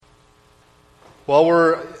Well,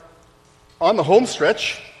 we're on the home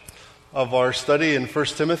stretch of our study in 1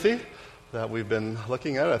 Timothy that we've been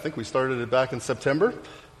looking at. I think we started it back in September,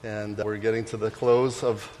 and we're getting to the close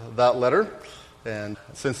of that letter. And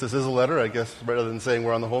since this is a letter, I guess rather than saying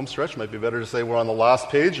we're on the home stretch, it might be better to say we're on the last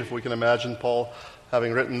page, if we can imagine Paul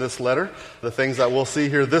having written this letter. The things that we'll see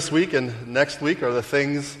here this week and next week are the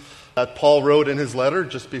things that Paul wrote in his letter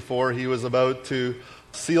just before he was about to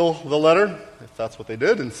seal the letter, if that's what they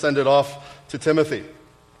did, and send it off to Timothy.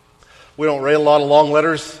 We don't write a lot of long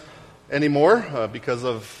letters anymore because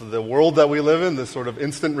of the world that we live in, this sort of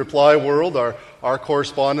instant reply world. Our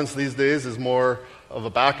correspondence these days is more of a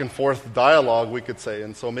back and forth dialogue, we could say.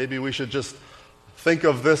 And so maybe we should just think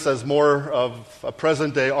of this as more of a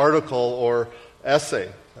present day article or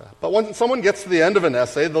essay. But when someone gets to the end of an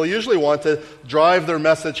essay, they'll usually want to drive their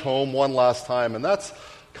message home one last time. And that's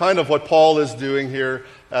kind of what Paul is doing here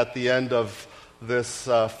at the end of this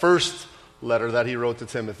first letter that he wrote to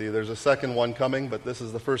Timothy. There's a second one coming, but this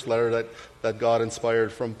is the first letter that God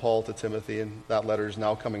inspired from Paul to Timothy, and that letter is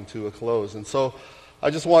now coming to a close. And so I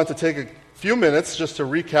just wanted to take a few minutes just to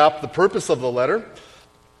recap the purpose of the letter.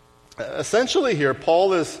 Essentially here,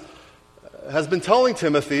 Paul has been telling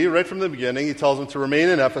Timothy right from the beginning. He tells him to remain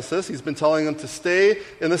in Ephesus. He's been telling him to stay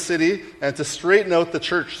in the city and to straighten out the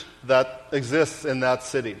church that exists in that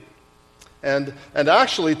city. And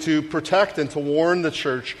actually to protect and to warn the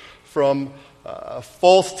church from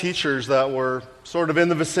false teachers that were sort of in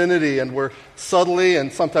the vicinity and were subtly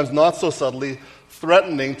and sometimes not so subtly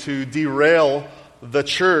threatening to derail the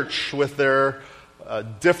church with their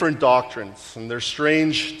different doctrines and their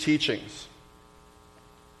strange teachings.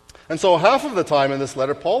 And so half of the time in this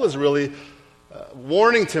letter, Paul is really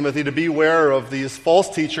warning Timothy to beware of these false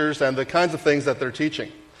teachers and the kinds of things that they're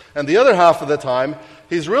teaching. And the other half of the time,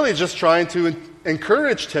 he's really just trying to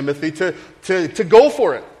encourage Timothy to go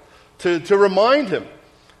for it, to remind him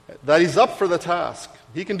that he's up for the task.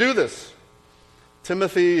 He can do this.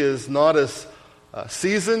 Timothy is not as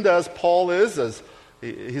seasoned as Paul is, as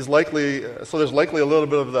he's likely. So there's likely a little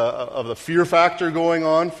bit of the fear factor going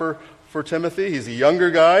on for Timothy. He's a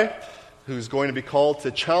younger guy who's going to be called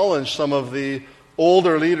to challenge some of the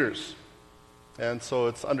older leaders. And so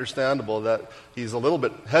it's understandable that he's a little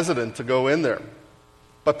bit hesitant to go in there.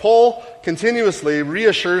 But Paul continuously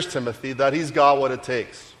reassures Timothy that he's got what it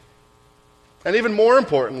takes. And even more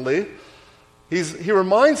importantly, he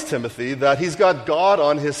reminds Timothy that he's got God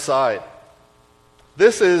on his side.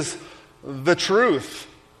 This is the truth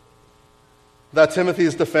that Timothy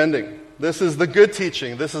is defending. This is the good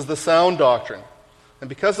teaching. This is the sound doctrine. And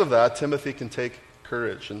because of that, Timothy can take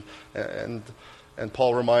courage. And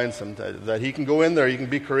Paul reminds him that he can go in there, he can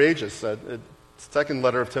be courageous. The second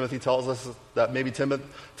letter of Timothy tells us that maybe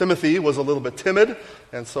Timothy was a little bit timid,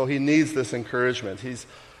 and so he needs this encouragement. He's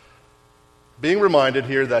being reminded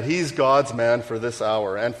here that he's God's man for this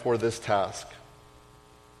hour and for this task.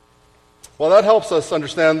 Well, that helps us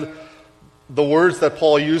understand the words that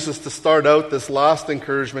Paul uses to start out this last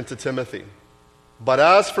encouragement to Timothy. But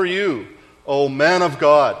as for you, O man of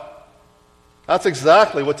God. That's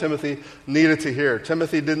exactly what Timothy needed to hear.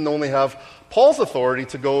 Timothy didn't only have Paul's authority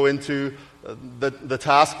to go into the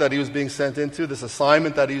task that he was being sent into, this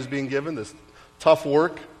assignment that he was being given, this tough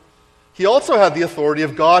work. He also had the authority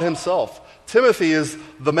of God himself. Timothy is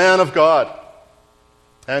the man of God.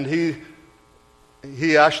 And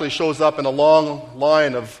he actually shows up in a long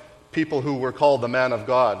line of people who were called the man of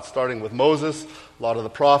God, starting with Moses. A lot of the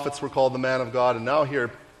prophets were called the man of God. And now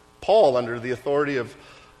here, Paul, under the authority of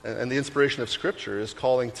and the inspiration of Scripture, is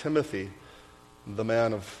calling Timothy the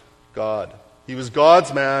man of God. He was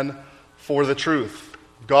God's man for the truth,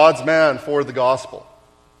 God's man for the gospel.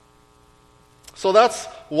 So that's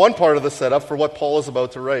one part of the setup for what Paul is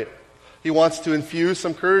about to write. He wants to infuse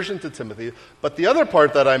some encouragement to Timothy. But the other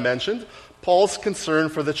part that I mentioned, Paul's concern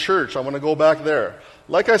for the church. I want to go back there.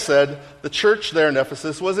 Like I said, the church there in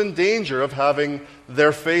Ephesus was in danger of having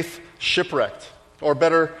their faith shipwrecked. Or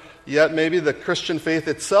better yet, maybe the Christian faith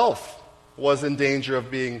itself was in danger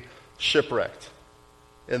of being shipwrecked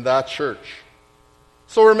in that church.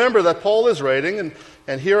 So remember that Paul is writing,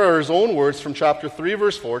 and here are his own words from chapter 3,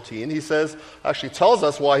 verse 14. He says, actually tells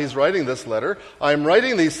us why he's writing this letter. I am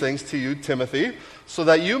writing these things to you, Timothy, so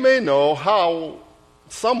that you may know how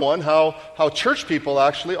church people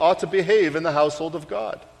actually ought to behave in the household of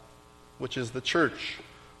God, which is the church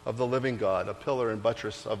of the living God, a pillar and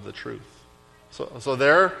buttress of the truth. So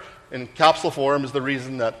there, in capsule form, is the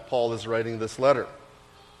reason that Paul is writing this letter,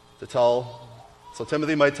 so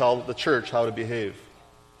Timothy might tell the church how to behave.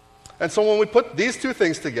 And so when we put these two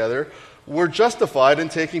things together, we're justified in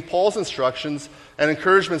taking Paul's instructions and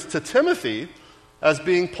encouragements to Timothy as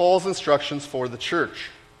being Paul's instructions for the church.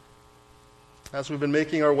 As we've been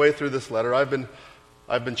making our way through this letter, I've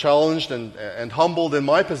been challenged and humbled in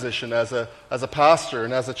my position as a pastor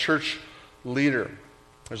and as a church leader.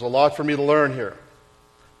 There's a lot for me to learn here.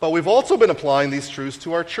 But we've also been applying these truths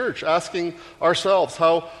to our church, asking ourselves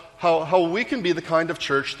how we can be the kind of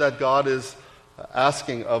church that God is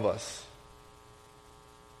asking of us.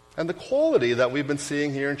 And the quality that we've been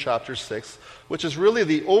seeing here in chapter 6, which is really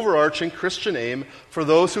the overarching Christian aim for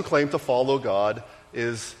those who claim to follow God,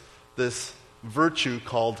 is this virtue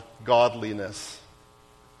called godliness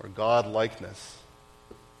or godlikeness.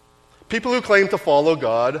 People who claim to follow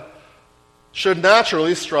God should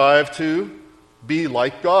naturally strive to be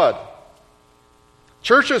like God.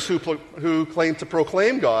 Churches who claim to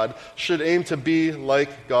proclaim God should aim to be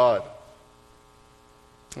like God.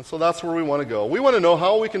 And so that's where we want to go. We want to know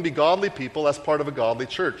how we can be godly people as part of a godly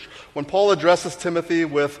church. When Paul addresses Timothy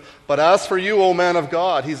with, "But as for you, O man of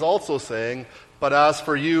God," he's also saying, "But as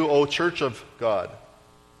for you, O church of God."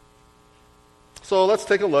 So let's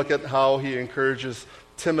take a look at how he encourages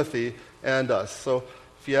Timothy and us. So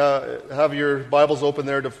if you have your Bibles open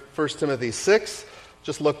there to 1 Timothy 6,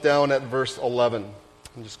 just look down at verse 11.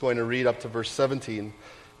 I'm just going to read up to verse 17,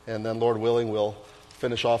 and then Lord willing, we'll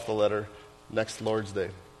finish off the letter next Lord's Day.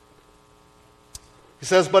 He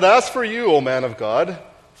says, "But as for you, O man of God,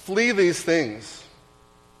 flee these things.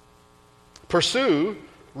 Pursue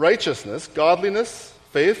righteousness, godliness,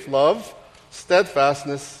 faith, love,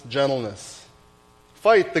 steadfastness, gentleness.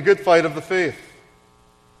 Fight the good fight of the faith.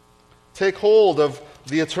 Take hold of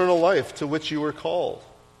the eternal life to which you were called,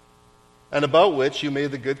 and about which you made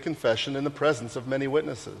the good confession in the presence of many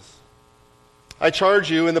witnesses. I charge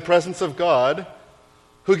you in the presence of God,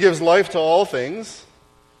 who gives life to all things,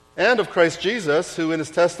 and of Christ Jesus, who in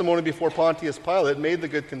his testimony before Pontius Pilate made the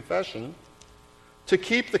good confession, to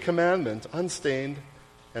keep the commandment unstained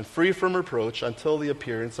and free from reproach until the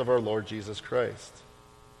appearance of our Lord Jesus Christ,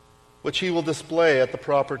 which he will display at the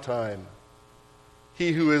proper time.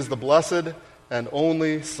 He who is the blessed and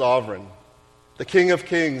only sovereign, the King of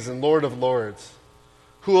kings and Lord of lords,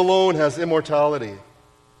 who alone has immortality,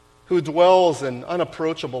 who dwells in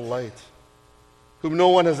unapproachable light, whom no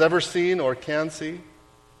one has ever seen or can see.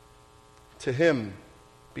 To him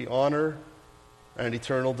be honor and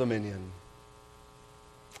eternal dominion.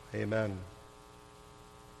 Amen."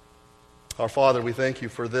 Our Father, we thank you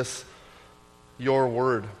for this, your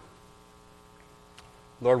word.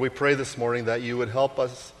 Lord, we pray this morning that you would help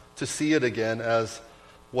us to see it again as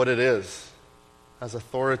what it is, as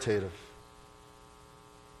authoritative,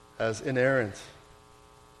 as inerrant,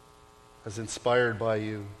 as inspired by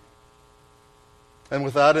you. And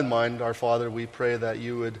with that in mind, our Father, we pray that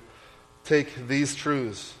you would take these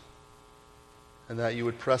truths and that you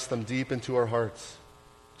would press them deep into our hearts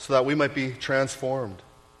so that we might be transformed,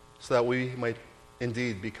 so that we might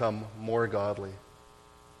indeed become more godly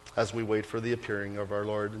as we wait for the appearing of our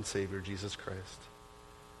Lord and Savior, Jesus Christ.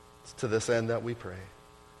 It's to this end that we pray.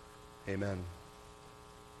 Amen.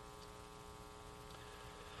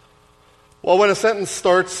 Well, when a sentence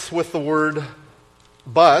starts with the word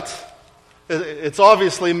 "but," it's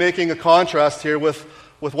obviously making a contrast here with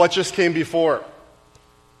what just came before.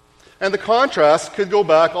 And the contrast could go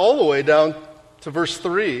back all the way down to verse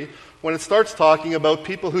 3, when it starts talking about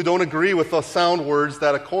people who don't agree with the sound words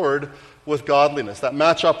that accord with godliness, that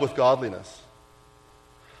match up with godliness.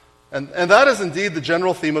 And that is indeed the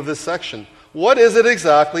general theme of this section. What is it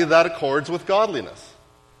exactly that accords with godliness?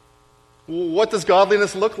 What does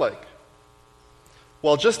godliness look like?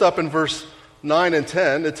 Well, just up in verse 9 and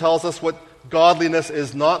 10, it tells us what godliness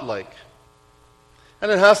is not like. And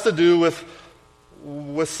it has to do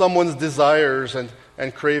with someone's desires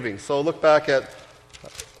and cravings. So look back at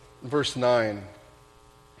verse 9.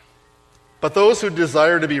 "But those who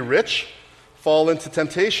desire to be rich fall into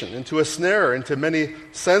temptation, into a snare, into many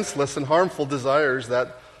senseless and harmful desires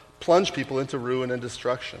that plunge people into ruin and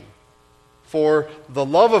destruction. For the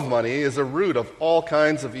love of money is a root of all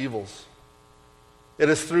kinds of evils. It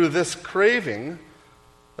is through this craving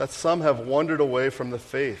that some have wandered away from the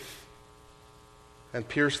faith and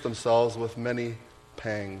pierced themselves with many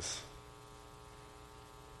pangs.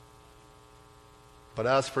 But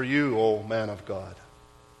as for you, O man of God."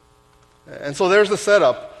 And so there's the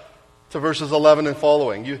setup to verses 11 and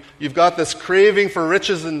following. You've got this craving for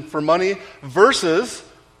riches and for money versus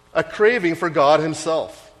a craving for God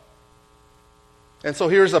himself. And so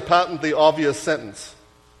here's a patently obvious sentence.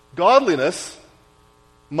 Godliness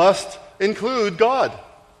must include God.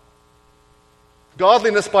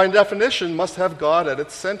 Godliness, by definition, must have God at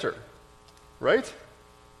its center, right?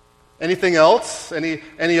 Anything else, any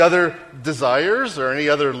other desires or any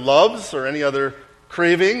other loves or any other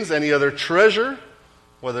cravings, any other treasure,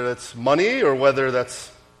 whether that's money or whether that's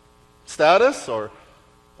status or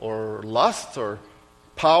lust or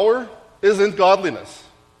power, isn't godliness.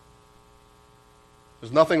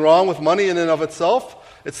 There's nothing wrong with money in and of itself.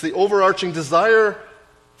 It's the overarching desire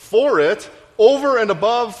for it over and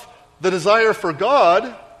above the desire for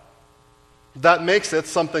God that makes it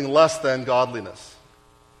something less than godliness.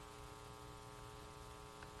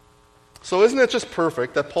 So isn't it just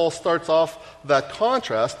perfect that Paul starts off that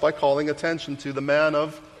contrast by calling attention to the man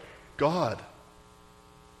of God?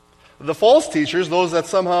 The false teachers, those that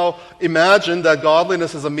somehow imagined that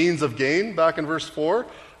godliness is a means of gain, back in verse 4,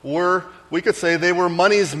 we could say they were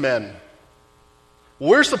money's men.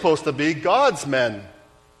 We're supposed to be God's men,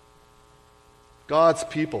 God's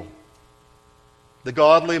people. The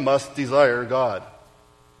godly must desire God.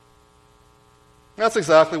 That's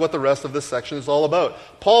exactly what the rest of this section is all about.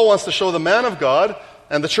 Paul wants to show the man of God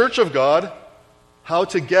and the church of God how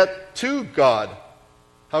to get to God,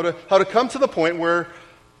 how to come to the point where,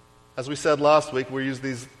 as we said last week, we used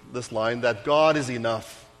this line, that God is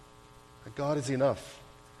enough. That God is enough.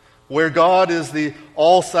 Where God is the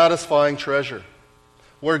all-satisfying treasure.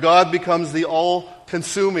 Where God becomes the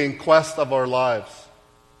all-consuming quest of our lives.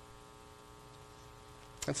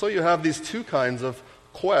 And so you have these two kinds of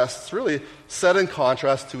quests really set in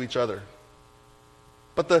contrast to each other.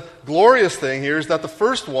 But the glorious thing here is that the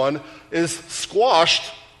first one is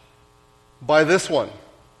squashed by this one.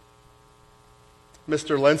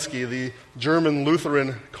 Mr. Lenski, the German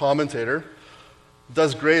Lutheran commentator,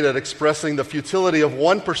 does great at expressing the futility of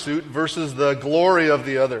one pursuit versus the glory of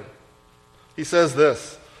the other. He says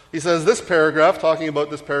this. He says this paragraph, talking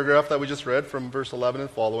about this paragraph that we just read from verse 11 and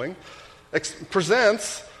following,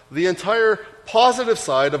 presents the entire positive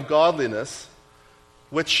side of godliness,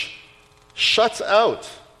 which shuts out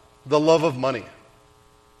the love of money.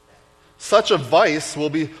 Such a vice will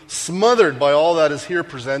be smothered by all that is here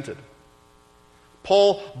presented.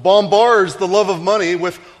 Paul bombards the love of money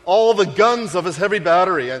with all the guns of his heavy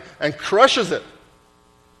battery and crushes it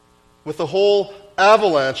with the whole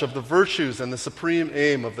avalanche of the virtues and the supreme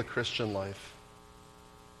aim of the Christian life.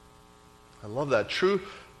 I love that. True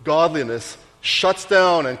godliness shuts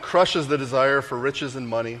down and crushes the desire for riches and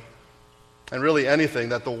money and really anything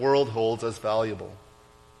that the world holds as valuable.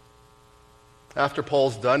 After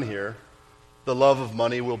Paul's done here, the love of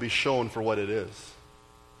money will be shown for what it is.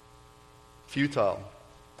 Futile,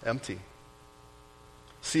 empty.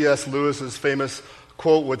 C.S. Lewis's famous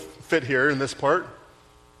quote would fit here in this part.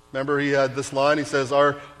 Remember, he had this line, he says,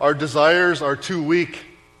 our desires are too weak.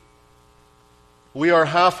 We are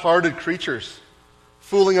half-hearted creatures,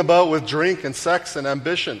 fooling about with drink and sex and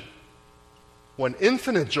ambition, when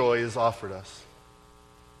infinite joy is offered us.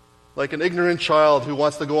 Like an ignorant child who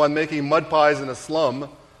wants to go on making mud pies in a slum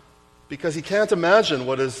because he can't imagine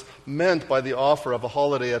what is meant by the offer of a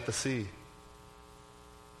holiday at the sea.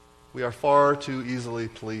 We are far too easily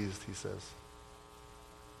pleased, he says.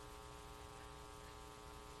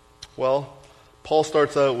 Well, Paul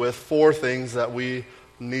starts out with 4 things that we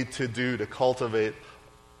need to do to cultivate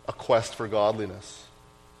a quest for godliness.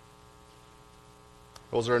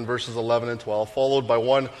 Those are in verses 11 and 12, followed by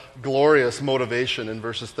one glorious motivation in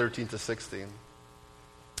verses 13 to 16.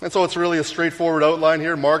 And so it's really a straightforward outline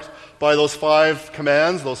here, marked by those 5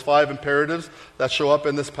 commands, those 5 imperatives that show up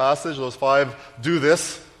in this passage, those 5 do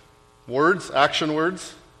this words, action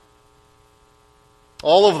words.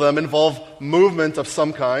 All of them involve movement of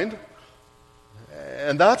some kind.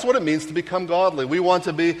 And that's what it means to become godly. We want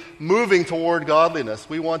to be moving toward godliness.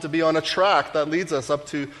 We want to be on a track that leads us up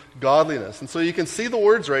to godliness. And so you can see the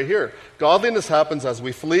words right here. Godliness happens as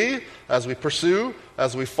we flee, as we pursue,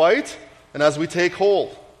 as we fight, and as we take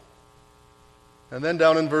hold. And then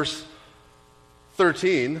down in verse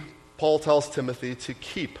 13, Paul tells Timothy to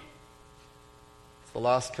keep. It's the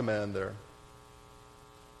last command there.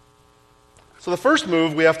 So the first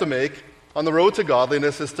move we have to make on the road to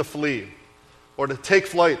godliness is to flee, or to take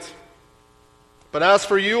flight. But as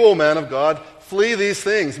for you, O man of God, flee these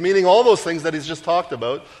things, meaning all those things that he's just talked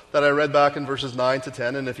about, that I read back in verses 9 to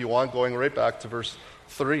 10, and if you want, going right back to verse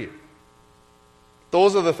 3.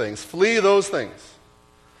 Those are the things. Flee those things.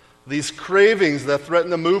 These cravings that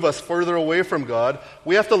threaten to move us further away from God,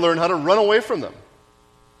 we have to learn how to run away from them.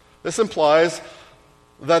 This implies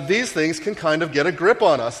that these things can kind of get a grip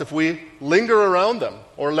on us if we linger around them,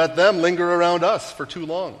 or let them linger around us for too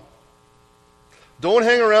long. Don't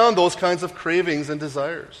hang around those kinds of cravings and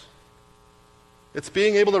desires. It's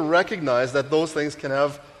being able to recognize that those things can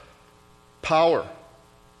have power.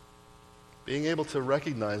 Being able to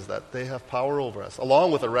recognize that they have power over us,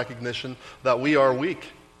 along with a recognition that we are weak.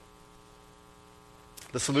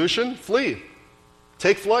 The solution? Flee.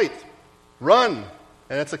 Take flight. Run.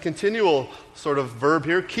 And it's a continual sort of verb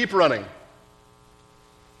here. Keep running.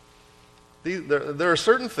 There are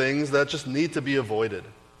certain things that just need to be avoided.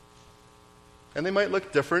 And they might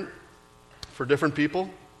look different for different people.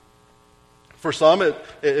 For some,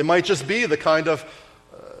 it might just be the kind of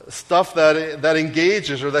stuff that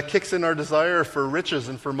engages or that kicks in our desire for riches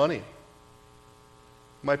and for money. It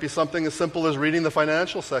might be something as simple as reading the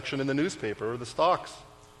financial section in the newspaper or the stocks.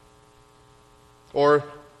 Or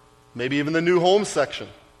maybe even the new home section.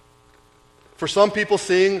 For some people,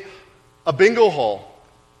 seeing a bingo hall.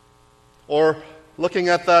 Or looking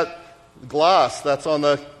at that glass that's on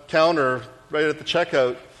the counter right at the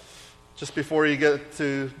checkout just before you get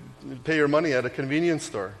to pay your money at a convenience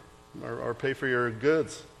store or pay for your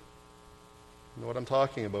goods. You know what I'm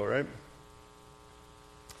talking about, right?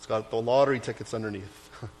 It's got the lottery tickets underneath.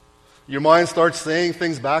 Your mind starts saying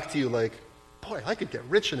things back to you like, boy, I could get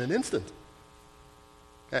rich in an instant.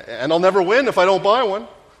 And I'll never win if I don't buy one.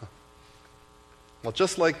 Well,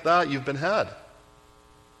 just like that, you've been had.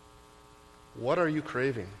 What are you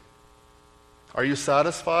craving? Are you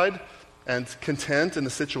satisfied and content in the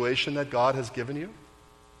situation that God has given you?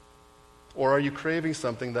 Or are you craving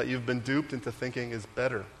something that you've been duped into thinking is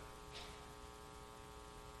better?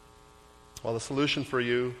 Well, the solution for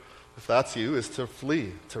you, if that's you, is to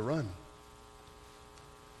flee, to run.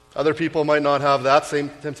 Other people might not have that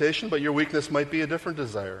same temptation, but your weakness might be a different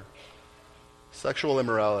desire. Sexual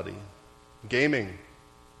immorality, gaming,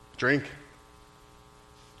 drink,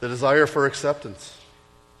 the desire for acceptance,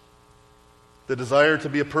 the desire to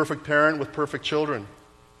be a perfect parent with perfect children,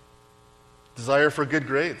 desire for good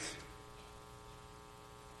grades.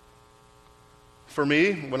 For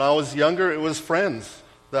me, when I was younger, it was friends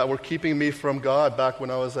that were keeping me from God back when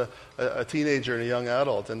I was a teenager and a young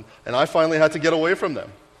adult. And I finally had to get away from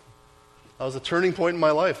them. That was a turning point in my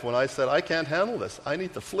life when I said, I can't handle this. I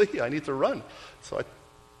need to flee. I need to run. So I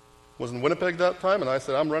was in Winnipeg that time, and I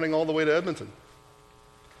said, I'm running all the way to Edmonton.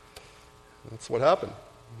 That's what happened.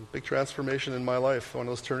 A big transformation in my life, one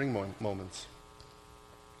of those turning moments.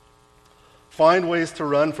 Find ways to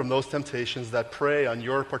run from those temptations that prey on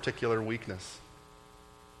your particular weakness.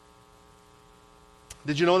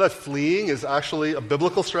 Did you know that fleeing is actually a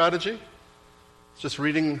biblical strategy? Just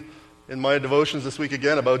reading in my devotions this week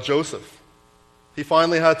again about Joseph. He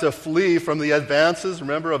finally had to flee from the advances,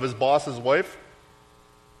 remember, of his boss's wife,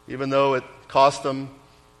 even though it cost him,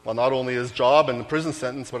 well, not only his job and the prison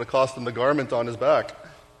sentence, but it cost him the garment on his back.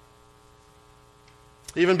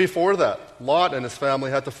 Even before that, Lot and his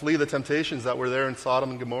family had to flee the temptations that were there in Sodom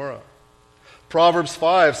and Gomorrah. Proverbs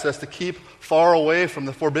 5 says to keep far away from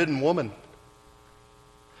the forbidden woman.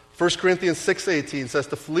 1 Corinthians 6:18 says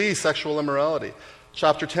to flee sexual immorality.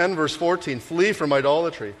 Chapter 10, verse 14, flee from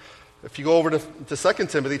idolatry. If you go over to 2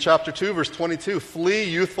 Timothy chapter 2, verse 22, flee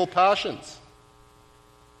youthful passions.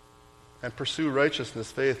 And pursue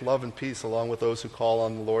righteousness, faith, love, and peace along with those who call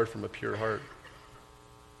on the Lord from a pure heart.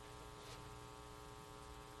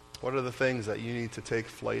 What are the things that you need to take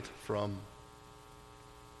flight from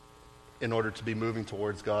in order to be moving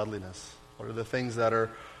towards godliness? What are the things that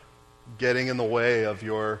are getting in the way of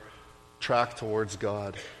your track towards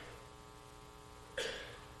God?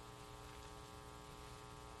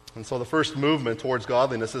 And so the first movement towards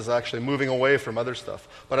godliness is actually moving away from other stuff.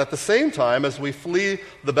 But at the same time, as we flee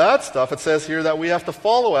the bad stuff, it says here that we have to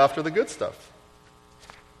follow after the good stuff.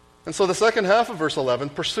 And so the second half of verse 11,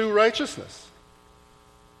 pursue righteousness,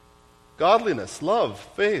 godliness, love,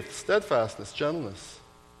 faith, steadfastness, gentleness.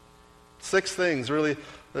 6 things, really.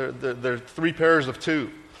 They're 3 pairs of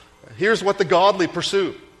 2. Here's what the godly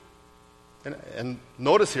pursue. And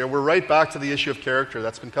notice here, we're right back to the issue of character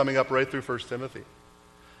that's been coming up right through 1 Timothy.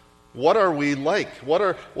 What are we like? What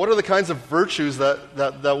are the kinds of virtues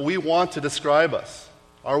that we want to describe us?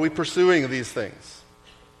 Are we pursuing these things?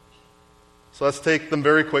 So let's take them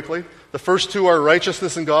very quickly. The first 2 are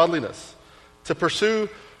righteousness and godliness. To pursue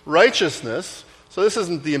righteousness, so this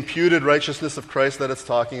isn't the imputed righteousness of Christ that it's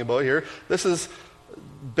talking about here. This is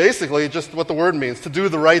basically just what the word means, to do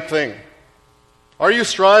the right thing. Are you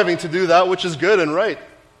striving to do that which is good and right,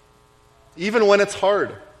 even when it's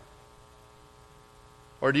hard?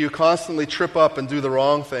 Or do you constantly trip up and do the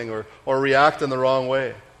wrong thing or react in the wrong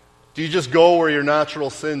way? Do you just go where your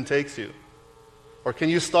natural sin takes you? Or can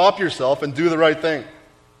you stop yourself and do the right thing?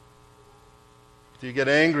 Do you get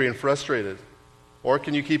angry and frustrated? Or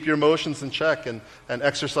can you keep your emotions in check and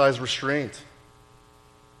exercise restraint?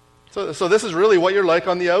 So this is really what you're like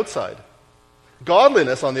on the outside.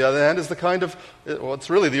 Godliness, on the other hand, is the kind of, well,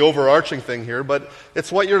 it's really the overarching thing here, but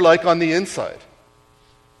it's what you're like on the inside.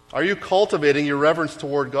 Are you cultivating your reverence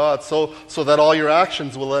toward God so that all your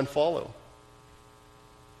actions will then follow?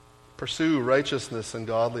 Pursue righteousness and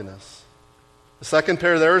godliness. The second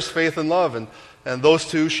pair there is faith and love, and those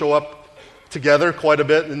two show up together quite a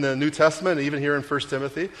bit in the New Testament, even here in 1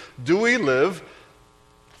 Timothy. Do we live,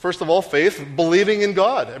 first of all, faith, believing in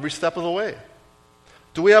God every step of the way?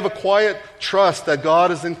 Do we have a quiet trust that God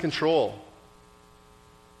is in control?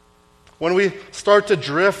 When we start to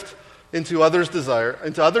drift into other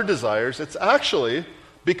desires, it's actually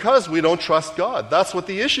because we don't trust God. That's what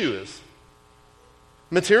the issue is.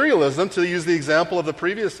 Materialism, to use the example of the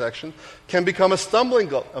previous section, can become a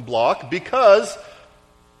stumbling block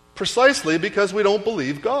precisely because we don't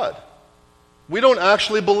believe God. We don't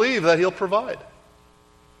actually believe that He'll provide.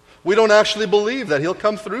 We don't actually believe that He'll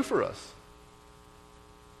come through for us.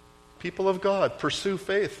 People of God, pursue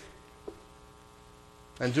faith.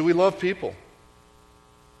 And do we love people?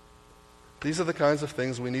 These are the kinds of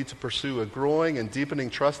things we need to pursue: a growing and deepening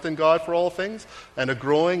trust in God for all things, and a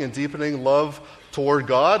growing and deepening love toward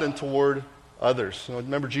God and toward others.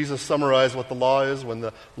 Remember, Jesus summarized what the law is when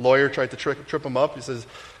the lawyer tried to trip him up. He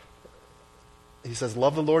says,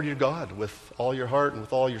 love the Lord your God with all your heart and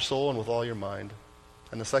with all your soul and with all your mind.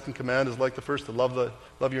 And the second command is like the first, to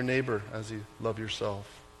love your neighbor as you love yourself.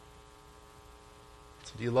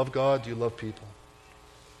 So do you love God? Do you love people?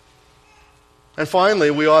 And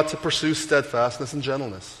finally, we ought to pursue steadfastness and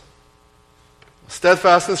gentleness.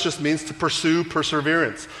 Steadfastness just means to pursue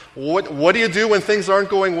perseverance. What do you do when things aren't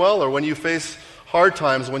going well, or when you face hard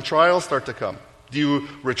times, when trials start to come? Do you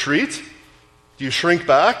retreat? Do you shrink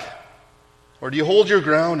back? Or do you hold your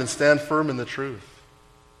ground and stand firm in the truth?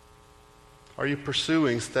 Are you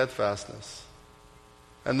pursuing steadfastness?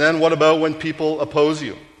 And then what about when people oppose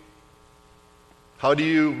you? How do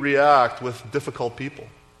you react with difficult people?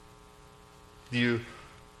 Do you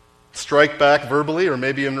strike back verbally or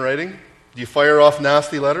maybe in writing? Do you fire off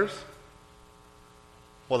nasty letters?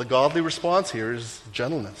 Well, the godly response here is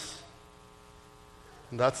gentleness.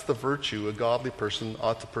 And that's the virtue a godly person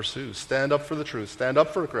ought to pursue. Stand up for the truth. Stand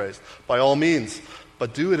up for Christ, by all means.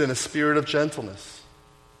 But do it in a spirit of gentleness.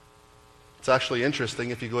 It's actually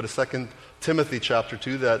interesting, if you go to 2 Timothy chapter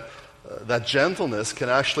 2, that gentleness can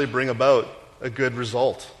actually bring about a good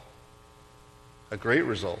result. A great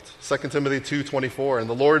result. 2 Timothy 2:24, and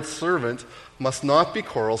the Lord's servant must not be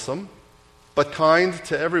quarrelsome, but kind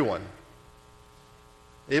to everyone,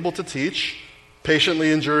 able to teach,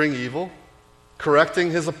 patiently enduring evil,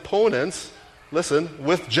 correcting his opponents, listen,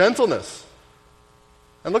 with gentleness.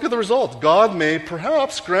 And look at the result. God may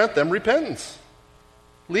perhaps grant them repentance,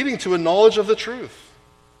 leading to a knowledge of the truth,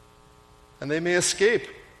 and they may escape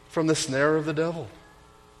from the snare of the devil.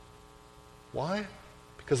 Why?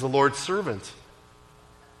 Because the Lord's servant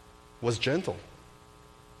was gentle.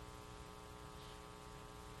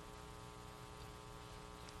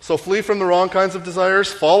 So flee from the wrong kinds of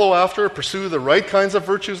desires, follow after, pursue the right kinds of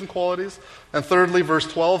virtues and qualities. And thirdly,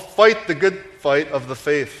 verse 12, fight the good fight of the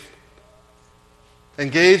faith.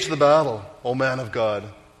 Engage the battle, O man of God.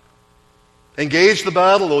 Engage the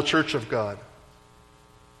battle, O church of God.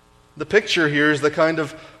 The picture here is the kind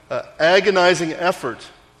of agonizing effort.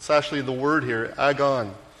 It's actually the word here,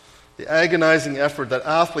 agon. The agonizing effort that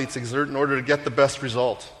athletes exert in order to get the best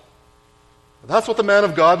result. That's what the man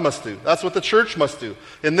of God must do. That's what the church must do.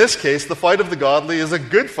 In this case, the fight of the godly is a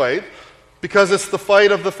good fight because it's the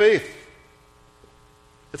fight of the faith.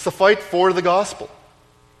 It's the fight for the gospel.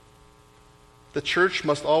 The church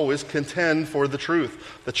must always contend for the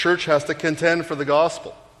truth. The church has to contend for the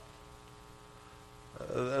gospel.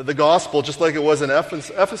 The gospel, just like it was in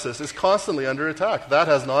Ephesus, is constantly under attack. That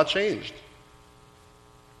has not changed.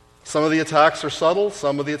 Some of the attacks are subtle,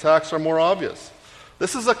 some of the attacks are more obvious.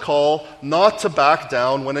 This is a call not to back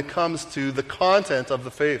down when it comes to the content of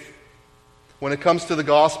the faith, when it comes to the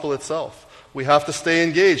gospel itself. We have to stay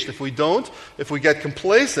engaged. If we don't, if we get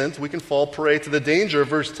complacent, we can fall prey to the danger of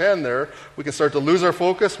verse 10 there. We can start to lose our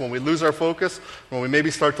focus. When we lose our focus, when we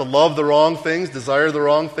maybe start to love the wrong things, desire the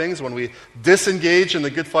wrong things, when we disengage in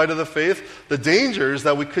the good fight of the faith, the danger is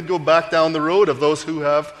that we could go back down the road of those who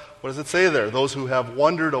have, what does it say there? Those who have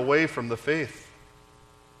wandered away from the faith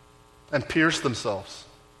and pierced themselves.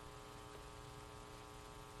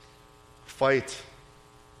 Fight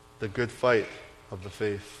the good fight of the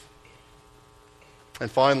faith.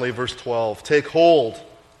 And finally, verse 12, take hold.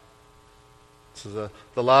 This is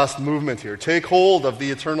the last movement here. Take hold of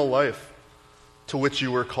the eternal life to which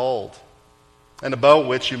you were called, and about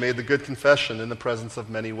which you made the good confession in the presence of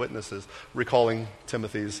many witnesses, recalling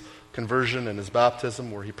Timothy's conversion and his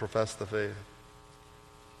baptism where he professed the faith.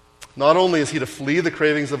 Not only is he to flee the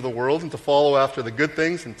cravings of the world and to follow after the good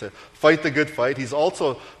things and to fight the good fight, he's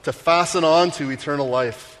also to fasten on to eternal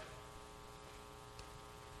life.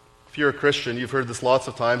 If you're a Christian, you've heard this lots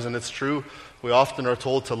of times, and it's true. We often are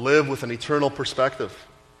told to live with an eternal perspective.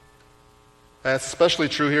 And it's especially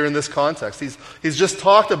true here in this context. He's just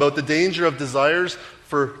talked about the danger of desires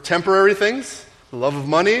for temporary things, the love of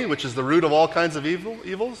money, which is the root of all kinds of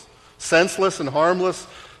evils, senseless and harmless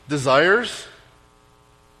desires.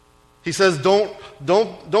 He says,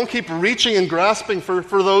 don't keep reaching and grasping for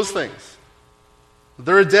those things.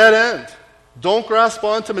 They're a dead end. Don't grasp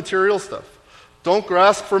onto material stuff. Don't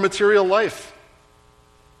grasp for material life.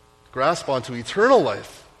 Grasp onto eternal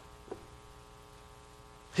life.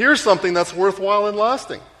 Here's something that's worthwhile and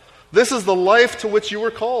lasting. This is the life to which you were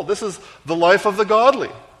called. This is the life of the godly.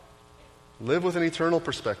 Live with an eternal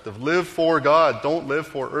perspective. Live for God. Don't live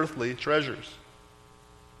for earthly treasures.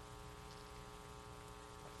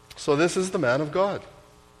 So this is the man of God.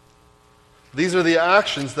 These are the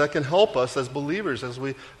actions that can help us as believers as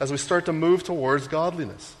we start to move towards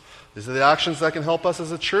godliness. These are the actions that can help us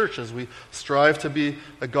as a church as we strive to be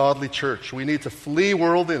a godly church. We need to flee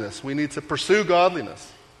worldliness. We need to pursue godliness.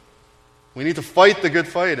 We need to fight the good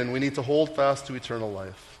fight, and we need to hold fast to eternal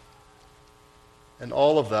life. And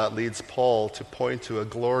all of that leads Paul to point to a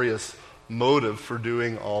glorious motive for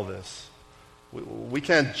doing all this. We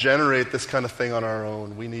can't generate this kind of thing on our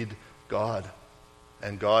own. We need God.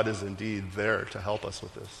 And God is indeed there to help us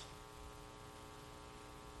with this.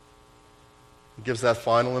 He gives that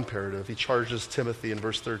final imperative. He charges Timothy in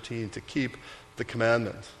verse 13 to keep the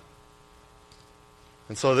commandment.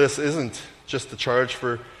 And so this isn't just a charge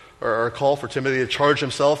for, or a call for Timothy to charge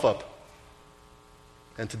himself up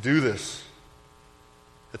and to do this.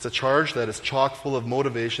 It's a charge that is chock full of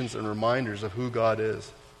motivations and reminders of who God is.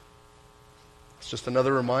 It's just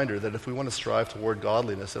another reminder that if we want to strive toward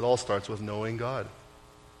godliness, it all starts with knowing God.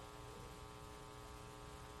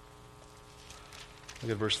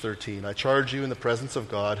 Look at verse 13. I charge you in the presence of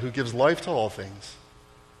God, who gives life to all things,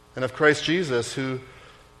 and of Christ Jesus, who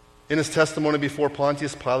in his testimony before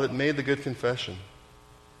Pontius Pilate made the good confession.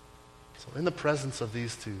 So in the presence of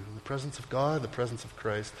these two, in the presence of God, the presence of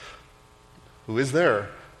Christ, who is there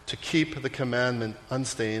to keep the commandment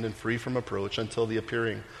unstained and free from approach until the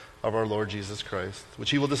appearing of our Lord Jesus Christ, which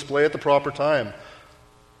he will display at the proper time.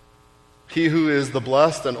 He who is the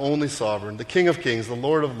blessed and only sovereign, the King of kings, the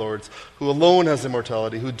Lord of lords, who alone has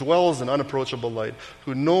immortality, who dwells in unapproachable light,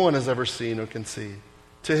 who no one has ever seen or can see.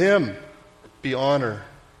 To him be honor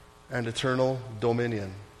and eternal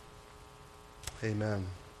dominion. Amen.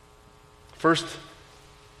 First,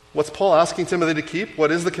 what's Paul asking Timothy to keep?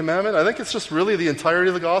 What is the commandment? I think it's just really the entirety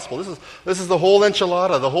of the gospel. This is the whole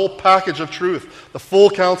enchilada, the whole package of truth, the full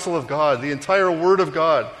counsel of God, the entire word of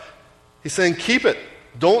God. He's saying, keep it.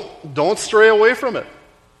 Don't stray away from it.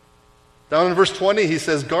 Down in verse 20, he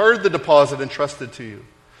says, guard the deposit entrusted to you.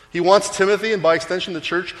 He wants Timothy, and by extension the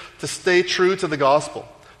church, to stay true to the gospel,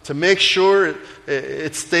 to make sure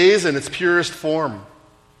it stays in its purest form.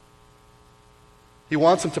 He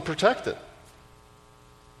wants him to protect it.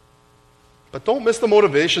 But don't miss the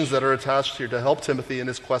motivations that are attached here to help Timothy in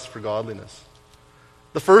his quest for godliness.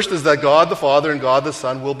 The first is that God the Father and God the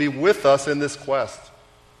Son will be with us in this quest.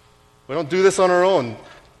 We don't do this on our own.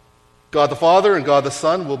 God the Father and God the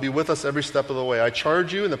Son will be with us every step of the way. I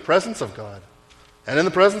charge you in the presence of God and in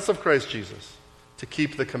the presence of Christ Jesus to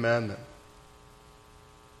keep the commandment.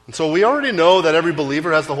 And so we already know that every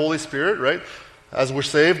believer has the Holy Spirit, right? As we're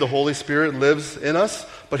saved, the Holy Spirit lives in us.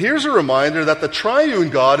 But here's a reminder that the triune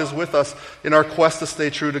God is with us in our quest to stay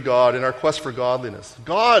true to God, in our quest for godliness.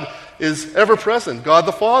 God is ever present. God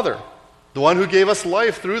the Father, the one who gave us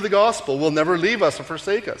life through the gospel, will never leave us or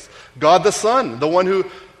forsake us. God the Son, the one who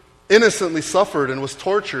innocently suffered and was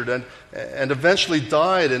tortured and eventually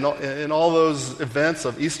died in all those events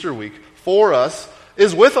of Easter week for us,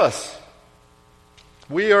 is with us.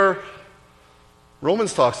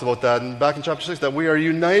 Romans talks about that back in chapter 6, that we are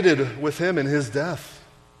united with him in his death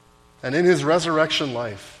and in his resurrection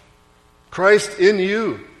life. Christ in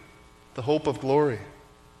you, the hope of glory.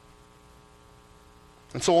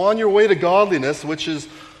 And so on your way to godliness, which is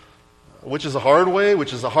a hard way,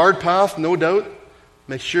 which is a hard path, no doubt,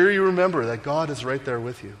 make sure you remember that God is right there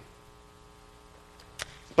with you.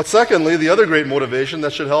 But secondly, the other great motivation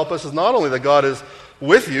that should help us is not only that God is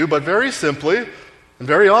with you, but very simply and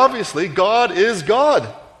very obviously, God is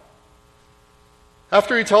God.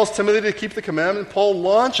 After he tells Timothy to keep the commandment, Paul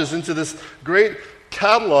launches into this great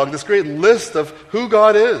catalog, this great list of who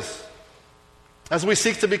God is. As we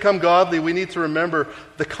seek to become godly, we need to remember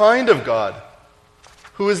the kind of God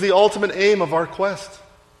who is the ultimate aim of our quest.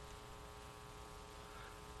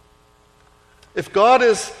 If God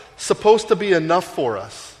is supposed to be enough for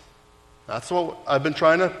us, that's what I've been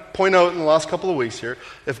trying to point out in the last couple of weeks here.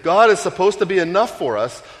 If God is supposed to be enough for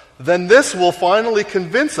us, then this will finally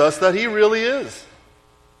convince us that He really is.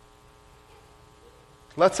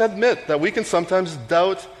 Let's admit that we can sometimes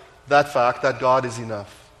doubt that fact that God is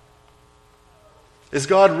enough. Is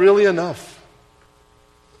God really enough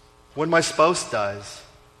when my spouse dies?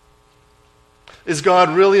 Is God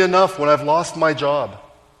really enough when I've lost my job?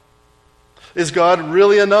 Is God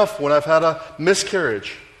really enough when I've had a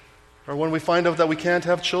miscarriage? Or when we find out that we can't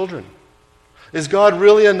have children? Is God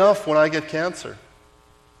really enough when I get cancer?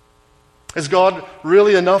 Is God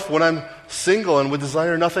really enough when I'm single and would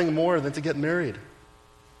desire nothing more than to get married?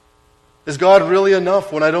 Is God really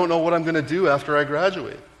enough when I don't know what I'm going to do after I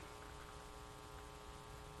graduate?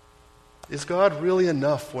 Is God really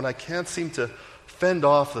enough when I can't seem to fend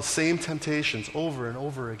off the same temptations over and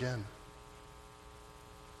over again?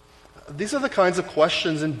 These are the kinds of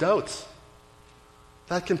questions and doubts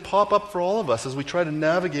that can pop up for all of us as we try to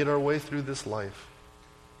navigate our way through this life.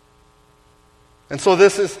 And so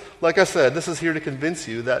this is, like I said, this is here to convince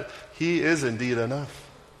you that He is indeed enough.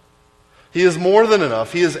 He is more than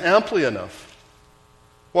enough. He is amply enough.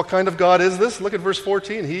 What kind of God is this? Look at verse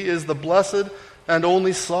 14. He is the blessed and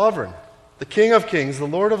only sovereign, the King of kings, the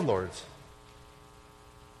Lord of lords.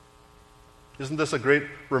 Isn't this a great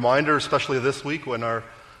reminder, especially this week when our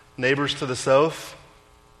neighbors to the south,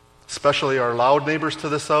 especially our loud neighbors to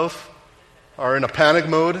the south, are in a panic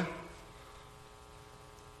mode?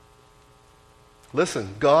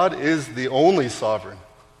 Listen, God is the only sovereign.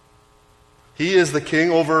 He is the king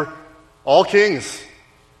over all kings.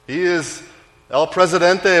 He is El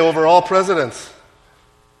Presidente over all presidents.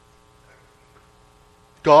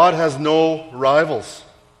 God has no rivals.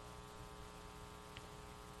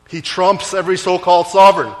 He trumps every so-called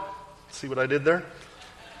sovereign. See what I did there?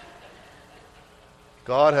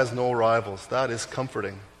 God has no rivals. That is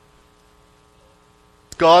comforting.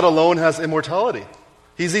 God alone has immortality.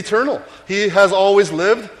 He's eternal. He has always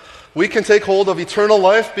lived. We can take hold of eternal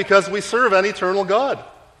life because we serve an eternal God.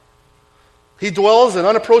 He dwells in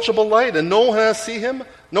unapproachable light, and no one has seen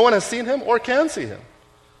him or can see him.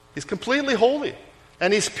 He's completely holy,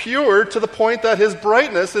 and He's pure to the point that His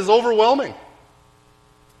brightness is overwhelming.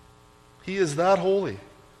 He is that holy.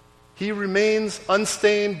 He remains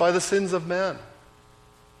unstained by the sins of man.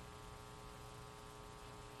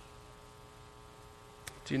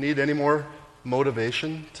 Do you need any more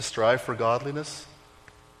motivation to strive for godliness?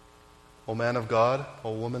 O man of God,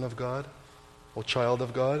 O woman of God, O child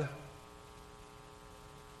of God?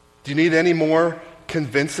 Do you need any more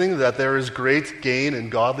convincing that there is great gain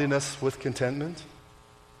in godliness with contentment?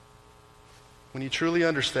 When you truly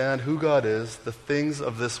understand who God is, the things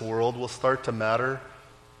of this world will start to matter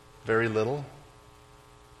very little.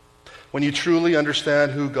 When you truly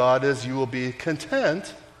understand who God is, you will be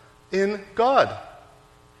content in God.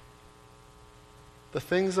 The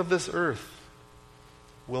things of this earth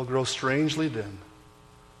will grow strangely dim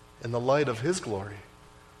in the light of His glory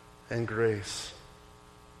and grace.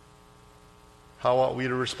 How ought we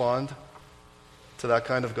to respond to that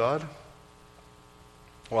kind of God?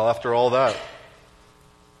 Well, after all that,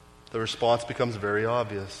 the response becomes very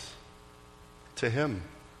obvious. To Him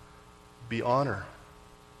be honor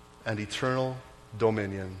and eternal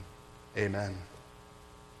dominion. Amen.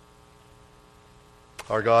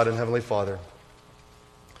 Our God and Heavenly Father,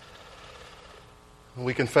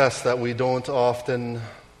 we confess that we don't often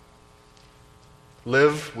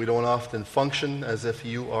live, we don't often function as if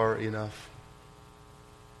You are enough.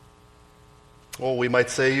 Oh, we might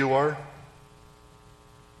say You are,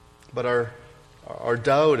 but our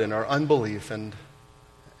doubt and our unbelief and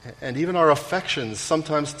even our affections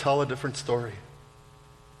sometimes tell a different story.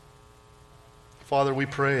 Father, we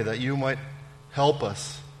pray that You might help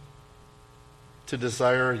us to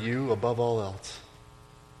desire You above all else.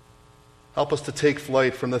 Help us to take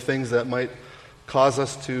flight from the things that might cause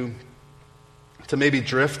us to maybe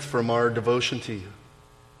drift from our devotion to You.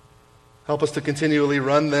 Help us to continually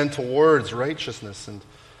run then towards righteousness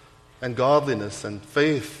and godliness and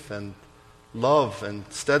faith and love and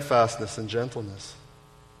steadfastness and gentleness.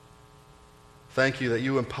 Thank You that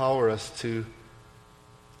You empower us to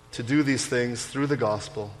do these things through the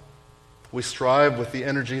gospel. We strive with the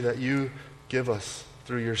energy that You give us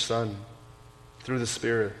through Your Son, through the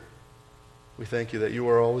Spirit. We thank You that You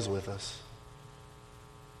are always with us.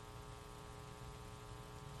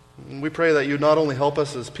 And we pray that You not only help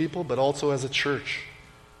us as people, but also as a church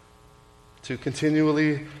to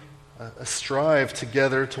continually strive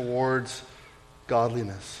together towards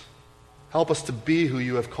godliness. Help us to be who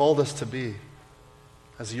You have called us to be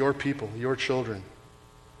as Your people, Your children.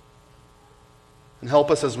 And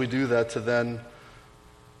help us as we do that to then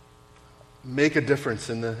make a difference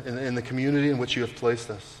in the community in which You have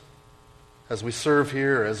placed us. as we serve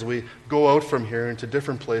here, as we go out from here into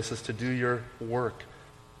different places to do your work.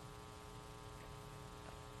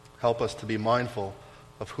 Help us to be mindful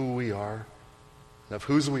of who we are, and of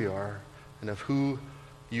whose we are, and of who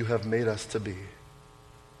you have made us to be.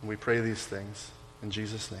 And we pray these things in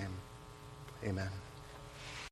Jesus' name. Amen.